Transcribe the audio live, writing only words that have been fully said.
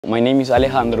My name is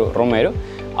Alejandro Romero.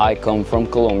 I come from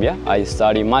Colombia. I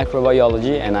study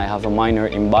microbiology and I have a minor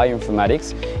in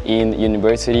bioinformatics in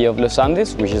University of Los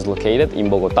Andes, which is located in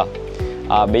Bogotá.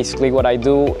 Basically what I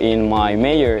do in my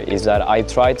major is that I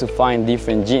try to find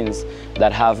different genes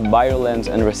that have virulence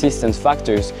and resistance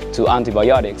factors to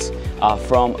antibiotics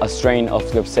from a strain of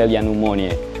Klebsiella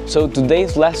pneumoniae. So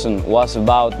today's lesson was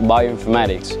about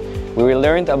bioinformatics. We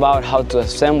learned about how to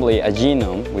assemble a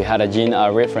genome. We had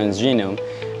a reference genome,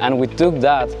 and we took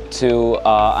that to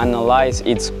analyze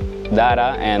its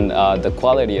data and the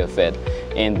quality of it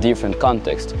in different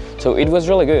contexts. So it was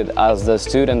really good, as the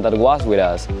student that was with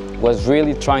us was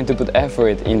really trying to put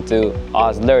effort into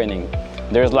us learning.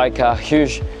 There's like a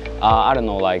huge,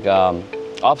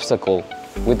 obstacle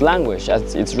with language.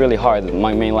 It's really hard.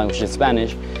 My main language is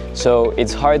Spanish, so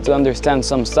it's hard to understand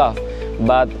some stuff.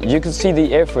 But you could see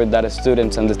the effort that the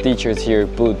students and the teachers here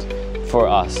put for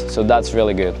us, so that's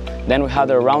really good. Then we had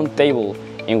a round table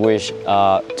in which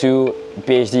two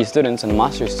PhD students and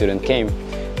master student came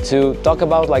to talk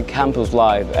about campus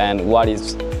life and what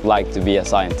it's like to be a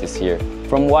scientist here.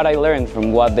 From what I learned,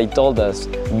 from what they told us,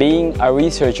 being a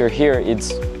researcher here,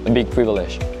 it's a big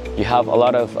privilege. You have a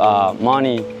lot of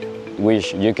money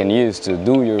which you can use to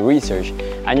do your research,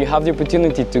 and you have the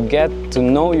opportunity to get to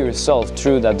know yourself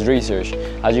through that research,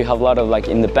 as you have a lot of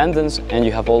independence, and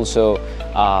you have also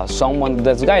someone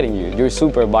that's guiding you, your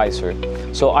supervisor.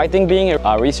 So I think being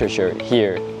a researcher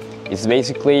here is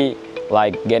basically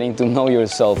like getting to know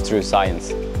yourself through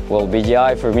science. Well,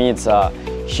 BGI for me, it's a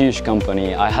huge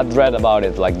company. I had read about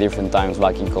it different times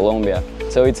back in Colombia.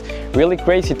 So it's really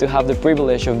crazy to have the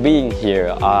privilege of being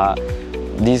here.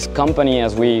 This company,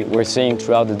 as we were seeing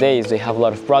throughout the days, they have a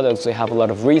lot of products, they have a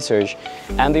lot of research,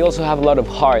 and they also have a lot of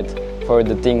heart for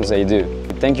the things they do.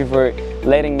 Thank you for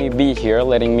letting me be here,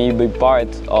 letting me be part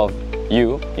of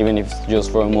you, even if it's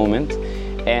just for a moment.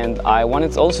 And I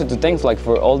wanted also to thank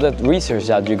for all that research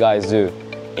that you guys do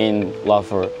in love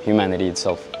for humanity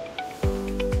itself.